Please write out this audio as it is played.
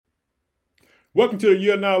Welcome to the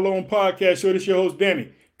You're Not Alone podcast show. This is your host,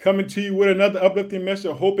 Danny, coming to you with another uplifting message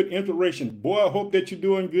of hope and inspiration. Boy, I hope that you're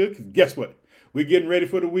doing good, because guess what? We're getting ready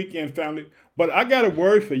for the weekend, family. But I got a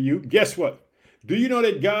word for you. Guess what? Do you know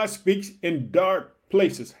that God speaks in dark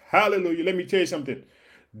places? Hallelujah. Let me tell you something.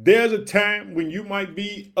 There's a time when you might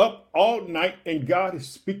be up all night and God is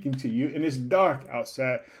speaking to you and it's dark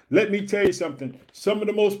outside. Let me tell you something. Some of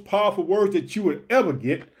the most powerful words that you would ever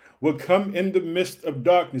get will come in the midst of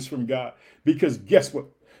darkness from God. Because guess what?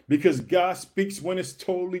 Because God speaks when it's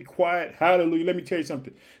totally quiet. Hallelujah. Let me tell you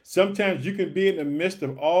something. Sometimes you can be in the midst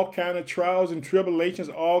of all kind of trials and tribulations,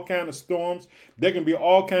 all kind of storms. There can be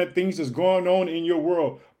all kind of things that's going on in your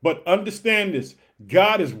world. But understand this.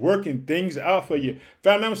 God is working things out for you.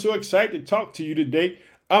 Family, I'm so excited to talk to you today.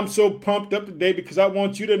 I'm so pumped up today because I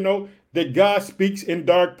want you to know that God speaks in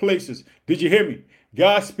dark places. Did you hear me?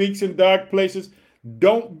 God speaks in dark places.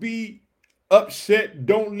 Don't be upset.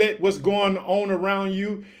 Don't let what's going on around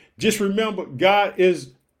you. Just remember, God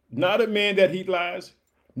is not a man that he lies,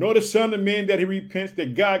 nor the son of man that he repents,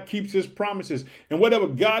 that God keeps his promises. And whatever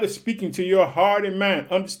God is speaking to your heart and mind,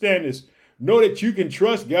 understand this. Know that you can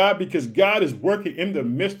trust God because God is working in the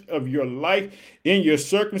midst of your life, in your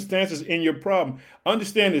circumstances, in your problem.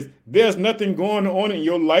 Understand this. There's nothing going on in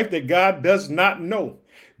your life that God does not know.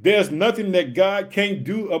 There's nothing that God can't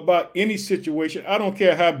do about any situation. I don't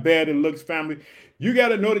care how bad it looks, family. You got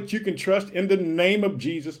to know that you can trust in the name of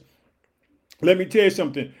Jesus. Let me tell you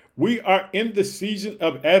something. We are in the season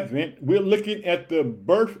of Advent. We're looking at the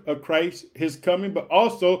birth of Christ, his coming, but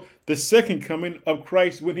also the second coming of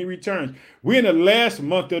Christ when he returns. We're in the last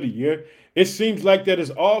month of the year. It seems like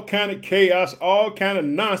there's all kind of chaos, all kind of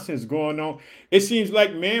nonsense going on. It seems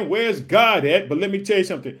like, man, where's God at? But let me tell you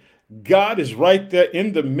something. God is right there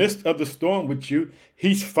in the midst of the storm with you.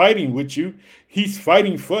 He's fighting with you. He's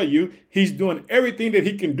fighting for you. He's doing everything that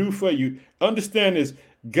he can do for you. Understand this.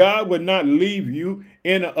 God would not leave you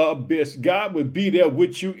in an abyss. God would be there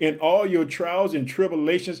with you in all your trials and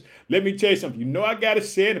tribulations. Let me tell you something. You know I got to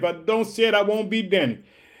say it. If I don't say it, I won't be Danny.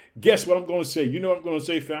 Guess what I'm going to say? You know what I'm going to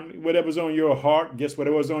say, family? Whatever's on your heart, guess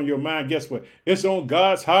whatever's on your mind, guess what? It's on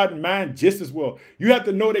God's heart and mind just as well. You have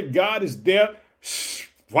to know that God is there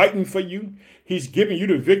fighting for you. He's giving you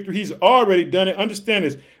the victory. He's already done it. Understand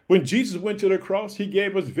this. When Jesus went to the cross, he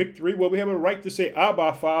gave us victory. Well, we have a right to say,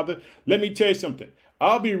 Abba, Father. Let me tell you something.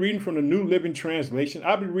 I'll be reading from the New Living Translation.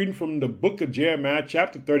 I'll be reading from the book of Jeremiah,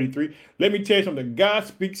 chapter 33. Let me tell you something. God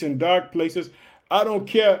speaks in dark places. I don't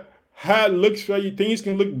care how it looks for you. Things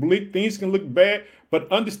can look bleak, things can look bad,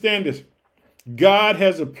 but understand this. God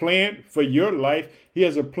has a plan for your life. He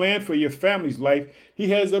has a plan for your family's life. He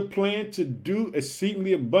has a plan to do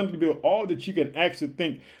exceedingly abundantly all that you can actually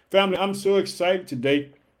think. Family, I'm so excited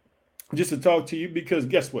today just to talk to you because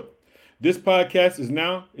guess what? This podcast is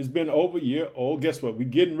now, it's been over a year old. Guess what? We're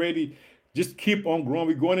getting ready. Just keep on growing.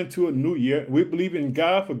 We're going into a new year. We believe in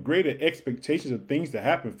God for greater expectations of things to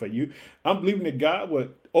happen for you. I'm believing that God will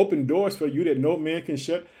open doors for you that no man can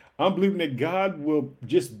shut. I'm believing that God will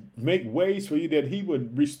just make ways for you, that he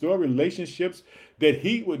would restore relationships, that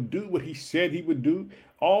he would do what he said he would do.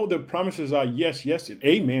 All the promises are yes, yes, and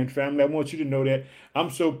amen, family. I want you to know that.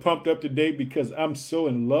 I'm so pumped up today because I'm so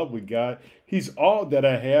in love with God. He's all that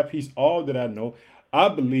I have. He's all that I know. I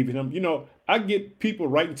believe in him. You know, I get people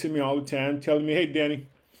writing to me all the time telling me, hey, Danny,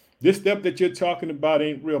 this stuff that you're talking about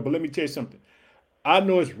ain't real. But let me tell you something. I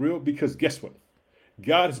know it's real because guess what?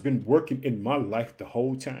 God has been working in my life the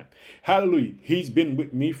whole time. Hallelujah. He's been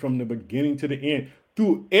with me from the beginning to the end.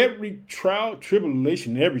 Through every trial,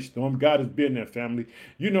 tribulation, every storm, God has been there, family.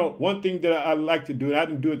 You know, one thing that I like to do, and I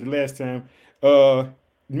didn't do it the last time, uh,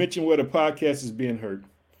 mention where the podcast is being heard.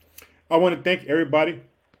 I want to thank everybody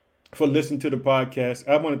for listening to the podcast.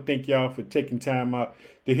 I want to thank y'all for taking time out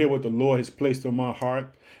to hear what the Lord has placed on my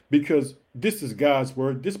heart because this is God's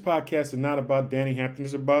word. This podcast is not about Danny Hampton,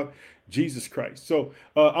 it's about Jesus Christ. So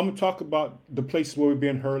I'm going to talk about the places where we're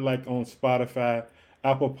being heard, like on Spotify,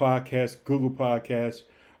 Apple Podcasts, Google Podcasts,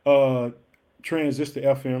 uh, Transistor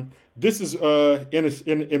FM. This is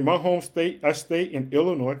in my home state. I stay in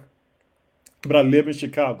Illinois, but I live in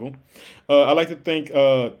Chicago. I like to thank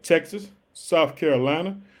Texas, South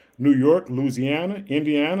Carolina, New York, Louisiana,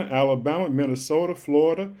 Indiana, Alabama, Minnesota,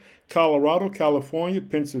 Florida, Colorado, California,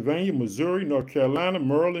 Pennsylvania, Missouri, North Carolina,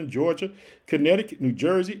 Maryland, Georgia, Connecticut, New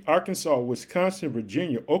Jersey, Arkansas, Wisconsin,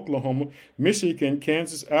 Virginia, Oklahoma, Michigan,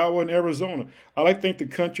 Kansas, Iowa, and Arizona. I like to thank the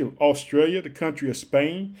country of Australia, the country of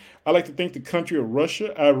Spain. I like to thank the country of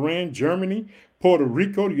Russia, Iran, Germany, Puerto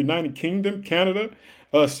Rico, the United Kingdom, Canada,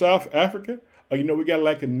 South Africa. We got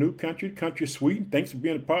like a new country, country of Sweden. Thanks for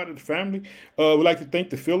being a part of the family. We'd like to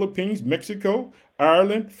thank the Philippines, Mexico,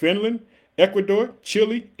 Ireland, Finland, Ecuador,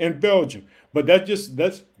 Chile, and Belgium. But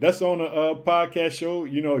that's on a podcast show.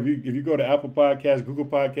 You know, if you go to Apple Podcasts, Google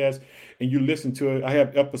Podcasts, and you listen to it, I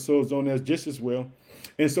have episodes on there just as well.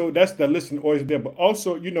 And so that's the listening audience there. But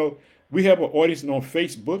also, you know, we have an audience on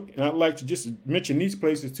Facebook, and I'd like to just mention these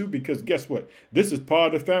places too, because guess what? This is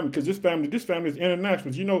part of the family. Because this family is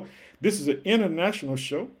international. You know, this is an international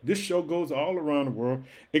show. This show goes all around the world.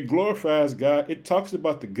 It glorifies God. It talks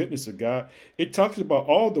about the goodness of God. It talks about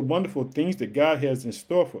all the wonderful things that God has in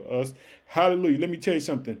store for us. Hallelujah. Let me tell you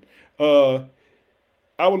something.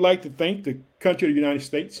 I would like to thank the country of the United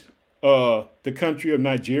States, the country of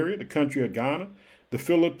Nigeria, the country of Ghana, the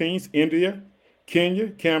Philippines, India, Kenya,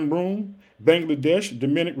 Cameroon, Bangladesh,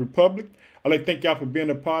 Dominican Republic. I'd like to thank y'all for being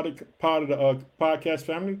a part of the podcast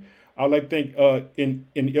family. I'd like to thank in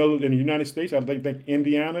the United States, I'd like to thank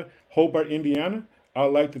Indiana, Hobart, Indiana. I'd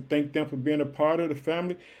like to thank them for being a part of the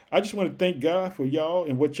family. I just want to thank God for y'all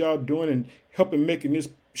and what y'all doing and helping making this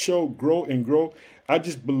show grow and grow. I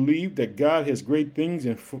just believe that God has great things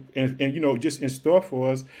and you know just in store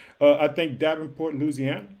for us. I thank Davenport,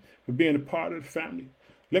 Louisiana, for being a part of the family.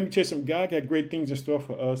 Let me tell you something. God got great things in store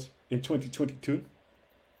for us in 2022.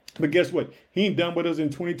 But guess what? He ain't done with us in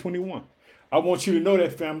 2021. I want you to know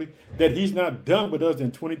that, family, that he's not done with us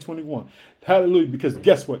in 2021. Hallelujah. Because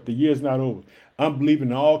guess what? The year's not over. I'm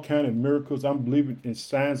believing in all kind of miracles. I'm believing in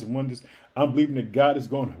signs and wonders. I'm believing that God is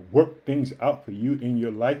going to work things out for you in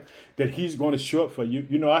your life, that he's going to show up for you.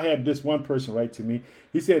 You know, I had this one person write to me.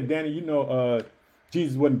 He said, Danny, you know,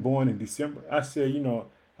 Jesus wasn't born in December. I said, you know,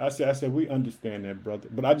 I said, we understand that, brother.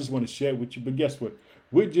 But I just want to share it with you. But guess what?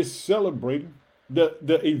 We're just celebrating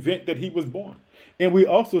the event that he was born. And we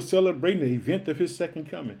also celebrating the event of his second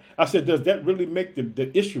coming. I said, does that really make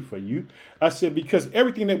the issue for you? I said, because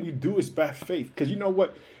everything that we do is by faith. Because you know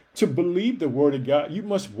what? To believe the word of God, you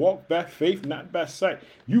must walk by faith, not by sight.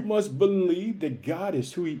 You must believe that God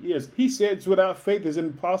is who he is. He says without faith it's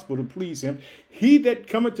impossible to please him. He that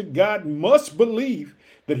cometh to God must believe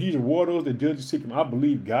that he's a those that diligently seek him. I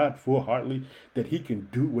believe God full-heartedly that he can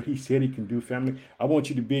do what he said he can do, family. I want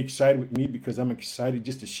you to be excited with me because I'm excited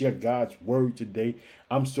just to share God's word today.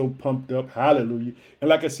 I'm so pumped up. Hallelujah. And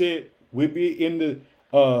like I said, we'll be in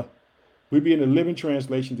the Living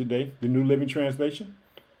Translation today, the New Living Translation,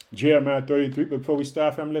 Jeremiah 33. But before we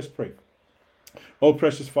start, family, let's pray. Oh,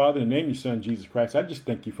 precious Father, in the name of your Son, Jesus Christ, I just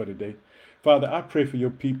thank you for today. Father, I pray for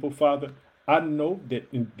your people, Father. I know that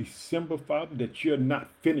in December, Father, that you're not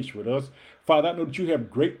finished with us. Father, I know that you have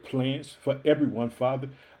great plans for everyone, Father.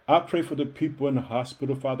 I pray for the people in the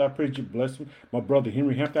hospital, Father. I pray that you bless them. My brother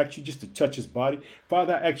Henry Hampton, I ask you just to touch his body.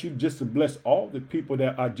 Father, I ask you just to bless all the people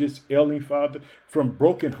that are just ailing, Father, from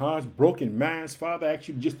broken hearts, broken minds, Father. I ask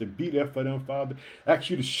you just to be there for them, Father. I ask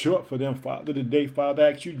you to show up for them, Father, today, Father.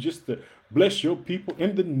 I ask you just to bless your people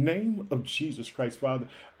in the name of Jesus Christ, Father.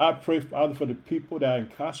 I pray, Father, for the people that are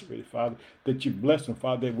incarcerated, Father, that you bless them,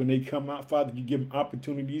 Father, that when they come out, Father, you give them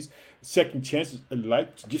opportunities, second chances in life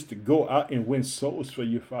just to go out and win souls for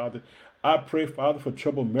you, Father. I pray, Father, for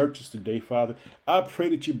troubled marriages today, Father. I pray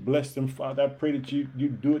that you bless them, Father. I pray that you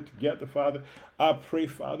do it together, Father. I pray,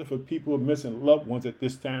 Father, for people who are missing loved ones at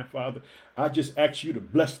this time, Father. I just ask you to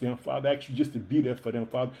bless them, Father. I ask you just to be there for them,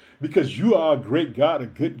 Father, because you are a great God, a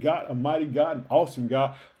good God, a mighty God, an awesome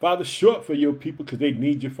God. Father, show up for your people because they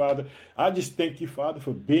need you, Father. I just thank you, Father,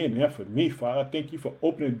 for being there for me, Father. I thank you for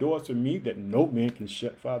opening doors for me that no man can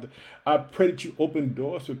shut, Father. I pray that you open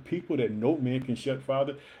doors for people that no man can shut,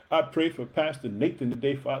 Father. I pray for Pastor Nathan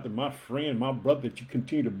today, Father, my friend, my brother, that you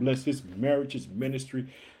continue to bless his marriage, his ministry,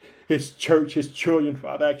 his church, his children,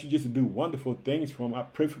 Father. I ask you just to do wonderful things for him. I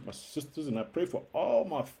pray for my sisters and I pray for all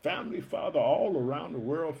my family, Father, all around the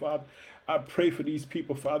world, Father. I pray for these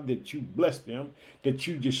people, Father, that you bless them, that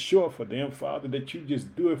you just show up for them, Father, that you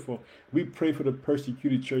just do it for. We pray for the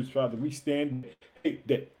persecuted church, Father. We stand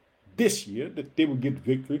that this year that they will get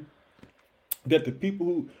victory, that the people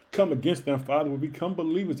who come against them, Father, will become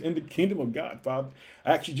believers in the kingdom of God, Father.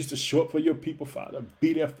 I ask you just to show up for your people, Father.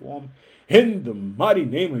 Be there for them. In the mighty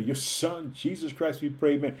name of your Son, Jesus Christ, we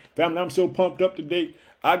pray, man. Family, I'm so pumped up today.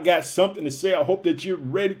 I got something to say. I hope that you're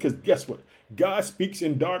ready, because guess what? God speaks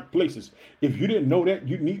in dark places. If you didn't know that,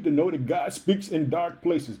 you need to know that God speaks in dark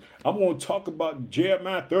places. I'm going to talk about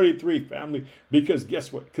Jeremiah 33, family, because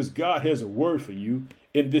guess what? Because God has a word for you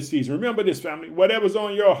in this season. Remember this, family. Whatever's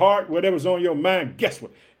on your heart, whatever's on your mind, guess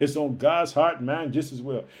what? It's on God's heart and mind just as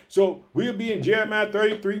well. So we'll be in Jeremiah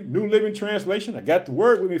 33, New Living Translation. I got the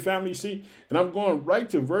word with me, family, you see, and I'm going right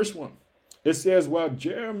to verse 1. It says, while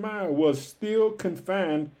Jeremiah was still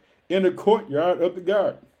confined in the courtyard of the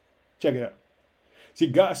garden. Check it out. See,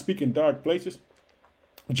 God speaks in dark places.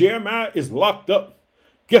 Jeremiah is locked up,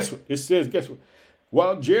 Guess what? It says, guess what?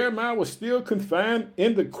 While Jeremiah was still confined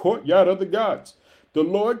in the courtyard of the gods, the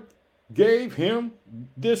Lord gave him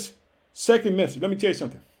this second message. Let me tell you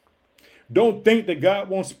something. Don't think that God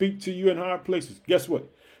won't speak to you in hard places. Guess what?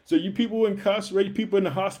 So you people incarcerated, people in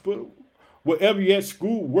the hospital, wherever you're at,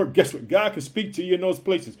 school, work, guess what? God can speak to you in those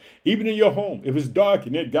places. Even in your home. If it's dark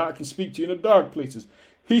in there, God can speak to you in the dark places.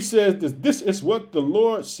 He says this is what the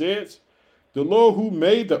Lord says. The Lord who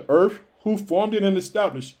made the earth, who formed it and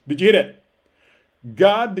established. Did you hear that?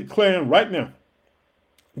 God declaring right now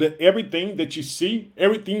that everything that you see,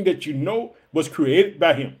 everything that you know was created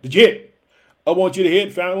by him. Did you hear it? I want you to hear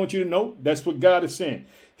it, family. I want you to know that's what God is saying.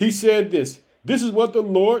 He said this. This is what the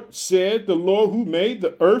Lord said, the Lord who made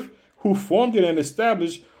the earth, who formed it and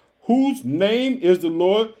established, whose name is the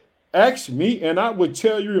Lord. Ask me, and I will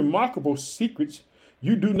tell you remarkable secrets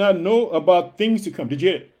you do not know about things to come. Did you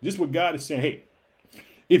hear it? This is what God is saying. Hey,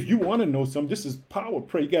 if you want to know something, this is power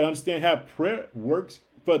prayer. You got to understand how prayer works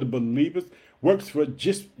for the believers, works for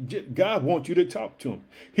just God wants you to talk to him.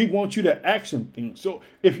 He wants you to ask him things. So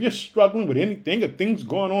if you're struggling with anything or things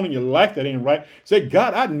going on in your life that ain't right, say,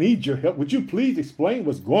 God, I need your help. Would you please explain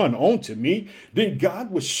what's going on to me? Then God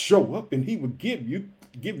will show up and he will give you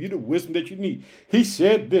the wisdom that you need. He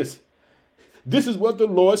said this. This is what the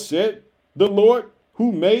Lord said. The Lord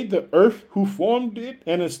who made the earth, who formed it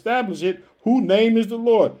and established it, whose name is the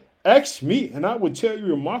Lord. Ask me, and I will tell you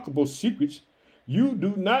remarkable secrets you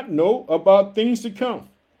do not know about things to come.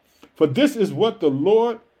 For this is what the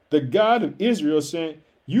Lord, the God of Israel, is saying.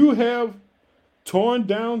 You have torn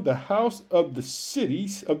down the house of the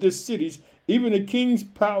cities, even the king's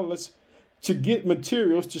palace, to get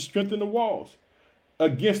materials to strengthen the walls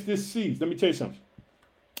against this siege. Let me tell you something.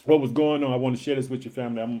 What was going on? I want to share this with your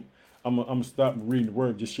family. I'm gonna stop reading the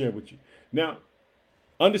word, just share with you. Now,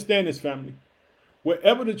 understand this, family.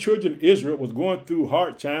 Wherever the children of Israel was going through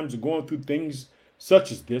hard times or going through things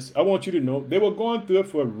such as this, I want you to know they were going through it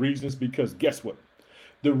for reasons, because guess what?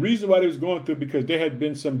 The reason why they was going through it because there had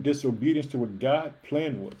been some disobedience to what God's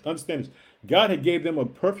plan was. Understand this. God had gave them a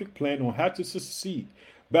perfect plan on how to succeed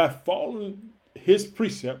by following his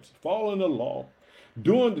precepts, following the law,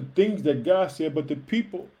 doing the things that God said, but the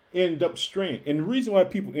people end up straying. And the reason why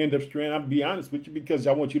people end up straying, I'll be honest with you, because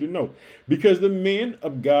I want you to know. Because the men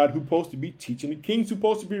of God who supposed to be teaching, the kings who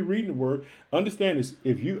supposed to be reading the word, understand this.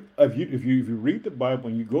 If you read the Bible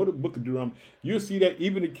and you go to the book of Deuteronomy, you'll see that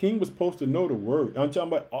even the king was supposed to know the word. I'm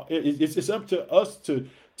talking about it's up to us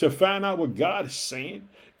to find out what God is saying.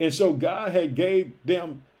 And so God had gave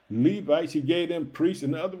them Levites, he gave them priests.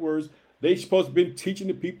 In other words, they supposed to have been teaching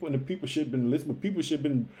the people, and the people should have been listening. People should have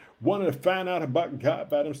been wanting to find out about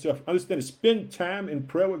God by themselves. Understand, spend time in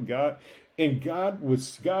prayer with God. And God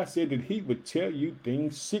said that he would tell you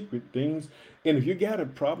things, secret things. And if you got a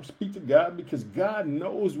problem, speak to God, because God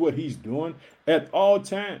knows what he's doing at all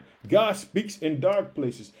times. God speaks in dark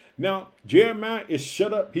places. Now, Jeremiah is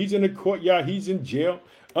shut up. He's in the courtyard. He's in jail.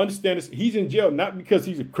 Understand this. He's in jail not because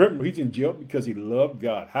he's a criminal. He's in jail because he loved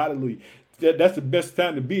God. Hallelujah. That's the best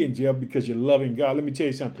time to be in jail, because you're loving God. Let me tell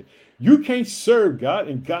you something. You can't serve God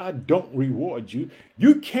and God don't reward you.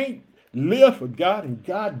 You can't live for God and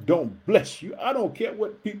God don't bless you. I don't care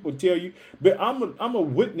what people tell you, but I'm a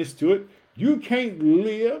witness to it. You can't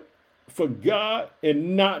live for God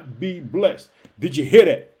and not be blessed. Did you hear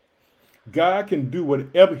that? God can do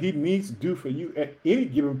whatever he needs to do for you at any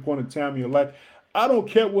given point in time in your life. I don't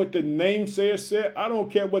care what the naysayer said. I don't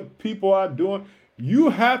care what people are doing. You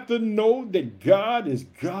have to know that God is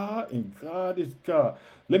God and God is God.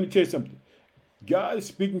 Let me tell you something. God is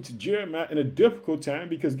speaking to Jeremiah in a difficult time,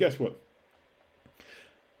 because guess what?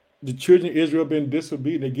 The children of Israel have been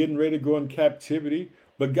disobedient. They're getting ready to go in captivity.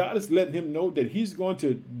 But God is letting him know that he's going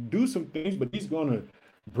to do some things, but he's going to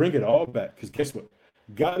bring it all back. Because guess what?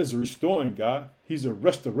 God is a restoring God. He's a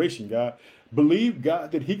restoration God. Believe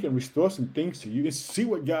God that he can restore some things to you and see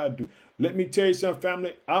what God do. Let me tell you something,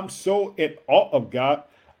 family. I'm so in awe of God.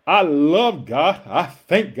 I love God. I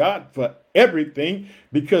thank God for everything,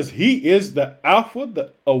 because he is the Alpha,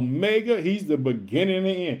 the Omega. He's the beginning and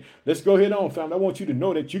the end. Let's go ahead on, family. I want you to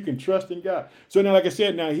know that you can trust in God. So now, like I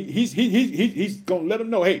said, now he's going to let them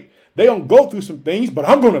know, hey, they don't go through some things, but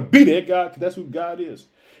I'm going to be there, God, because that's who God is.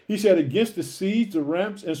 He said, against the siege, the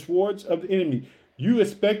ramps, and swords of the enemy, you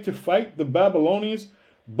expect to fight the Babylonians,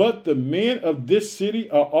 but the men of this city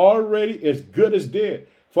are already as good as dead.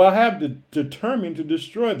 For I have determined to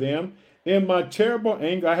destroy them. In my terrible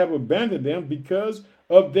anger, I have abandoned them because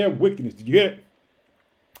of their wickedness. Did you hear it?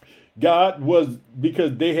 God was,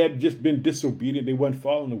 because they had just been disobedient. They weren't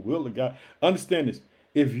following the will of God. Understand this.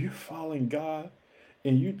 If you're following God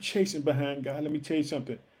and you're chasing behind God, let me tell you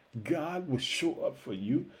something. God will show up for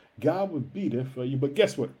you. God will be there for you. But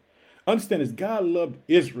guess what? Understand this, God loved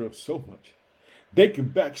Israel so much. They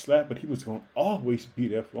could backslide, but he was going to always be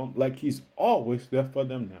there for them, like he's always there for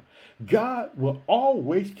them now. God will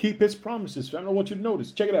always keep his promises. Family, I want you to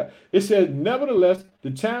notice. Check it out. It says, nevertheless,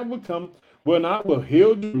 the time will come when I will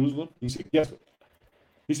heal Jerusalem. He said, guess what?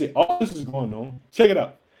 He said, all this is going on. Check it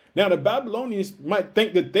out. Now, the Babylonians might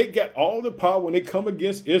think that they got all the power when they come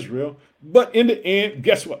against Israel, but in the end,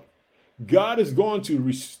 guess what? God is going to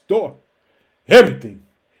restore everything.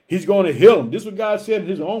 He's going to heal them. This is what God said in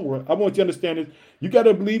his own word. I want you to understand this. You got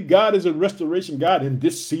to believe God is a restoration God in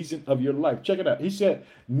this season of your life. Check it out. He said,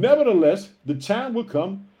 nevertheless, the time will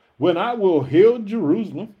come when I will heal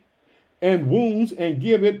Jerusalem and wounds and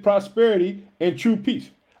give it prosperity and true peace.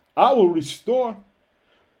 I will restore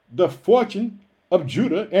the fortune of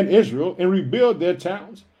Judah and Israel and rebuild their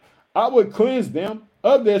towns. I will cleanse them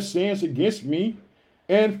of their sins against me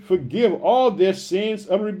and forgive all their sins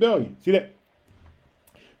of rebellion. See that?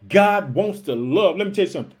 God wants to love. Let me tell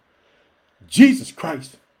you something. Jesus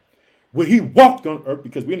Christ, when he walked on earth,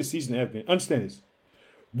 because we're in the season of Advent, understand this.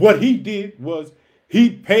 What he did was he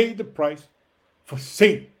paid the price for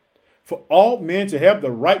sin, for all men to have the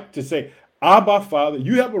right to say, Abba, Father.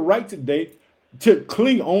 You have a right today to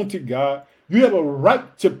cling on to God. You have a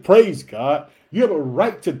right to praise God. You have a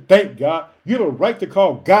right to thank God. You have a right to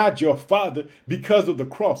call God your Father because of the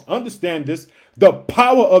cross. Understand this. The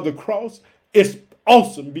power of the cross is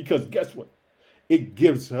awesome because guess what? It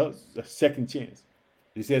gives us a second chance.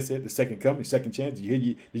 You see, I said the second coming, second chance. Did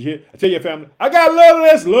you hear? I tell your family, I got a little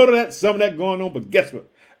of this, a little of that, some of that going on, but guess what?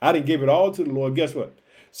 I didn't give it all to the Lord. Guess what?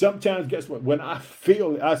 Sometimes, guess what? When I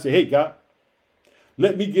feel it, I say, hey, God,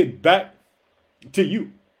 let me get back to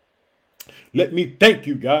you. Let me thank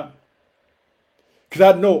you, God.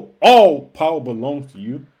 Because I know all power belongs to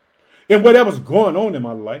you. And whatever's going on in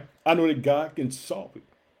my life, I know that God can solve it.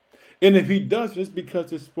 And if he does, it's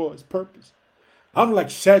because it's for his purpose. I'm like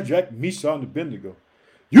Shadrach, Meshach, and Abednego.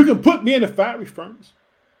 You can put me in the fiery furnace.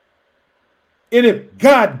 And if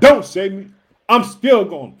God don't save me, I'm still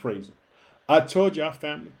going to praise him. I told you, our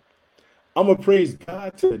family, I'm going to praise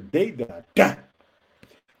God to the day that I die.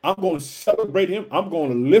 I'm going to celebrate him. I'm going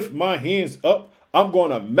to lift my hands up. I'm going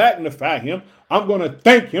to magnify him. I'm going to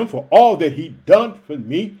thank him for all that he done for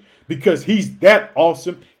me because he's that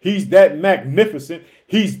awesome. He's that magnificent.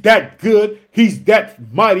 He's that good. He's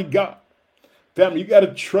that mighty God. Family, you got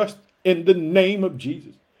to trust in the name of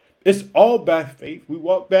Jesus. It's all by faith. We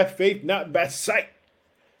walk by faith, not by sight.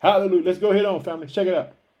 Hallelujah. Let's go ahead on, family. Check it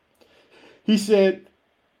out. He said,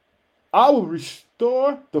 I will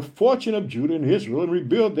restore the fortune of Judah and Israel and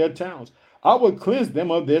rebuild their towns. I will cleanse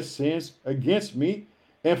them of their sins against me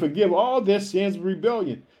and forgive all their sins of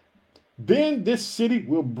rebellion. Then this city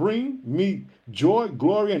will bring me joy,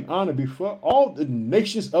 glory, and honor before all the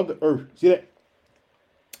nations of the earth. See that?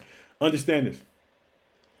 Understand this.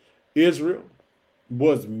 Israel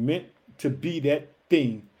was meant to be that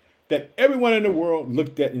thing that everyone in the world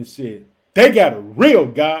looked at and said, they got a real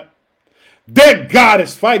God. Their God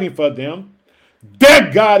is fighting for them.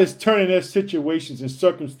 Their God is turning their situations and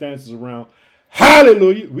circumstances around.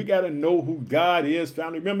 Hallelujah. We got to know who God is,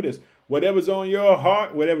 family. Remember this. Whatever's on your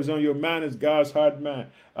heart, whatever's on your mind is God's heart and mind.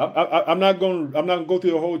 I'm not going to go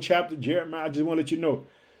through the whole chapter, Jeremiah. I just want to let you know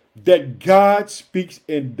that God speaks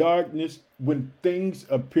in darkness when things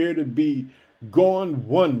appear to be going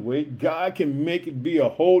one way. God can make it be a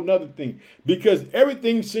whole nother thing because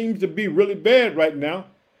everything seems to be really bad right now.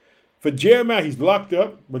 For Jeremiah, he's locked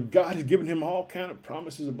up, but God has given him all kind of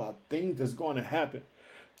promises about things that's going to happen.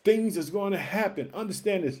 Things that's going to happen.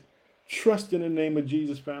 Understand this. Trust in the name of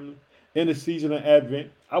Jesus, family. In the season of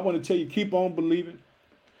Advent, I want to tell you, keep on believing.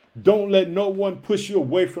 Don't let no one push you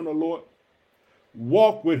away from the Lord.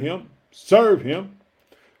 Walk with him. Serve him.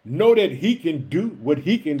 Know that he can do what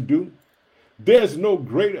he can do. There's no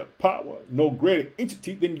greater power, no greater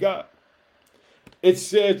entity than God. It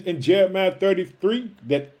says in Jeremiah 33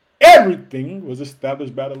 that everything was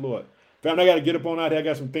established by the Lord. Family, I got to get up on out here. I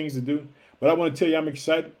got some things to do. But I want to tell you, I'm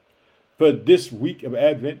excited for this week of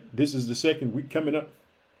Advent. This is the second week coming up.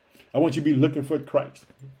 I want you to be looking for Christ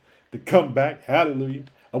to come back. Hallelujah.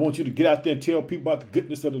 I want you to get out there and tell people about the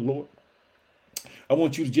goodness of the Lord. I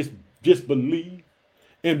want you to just believe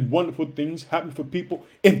in wonderful things happen for people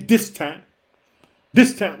in this time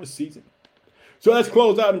of season. So let's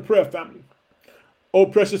close out in prayer, family. Oh,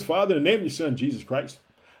 precious Father, in the name of your Son, Jesus Christ,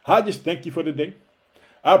 I just thank you for today.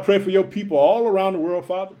 I pray for your people all around the world,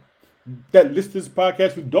 Father, that listen to this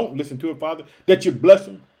podcast, who don't listen to it, Father, that you bless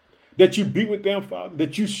them, that you be with them, Father,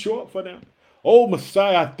 that you show up for them. Oh,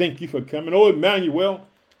 Messiah, I thank you for coming. Oh, Emmanuel,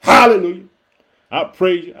 hallelujah. I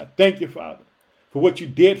praise you. I thank you, Father, for what you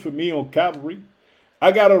did for me on Calvary.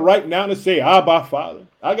 I got a right now to say, Abba, Father.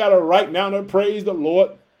 I got a right now to praise the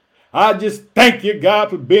Lord. I just thank you, God,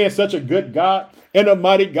 for being such a good God and a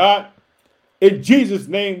mighty God. In Jesus'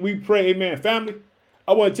 name we pray, amen. Family,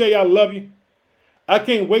 I want to tell you I love you. I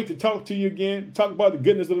can't wait to talk to you again, talk about the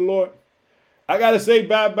goodness of the Lord. I got to say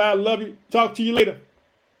bye-bye. Love you. Talk to you later.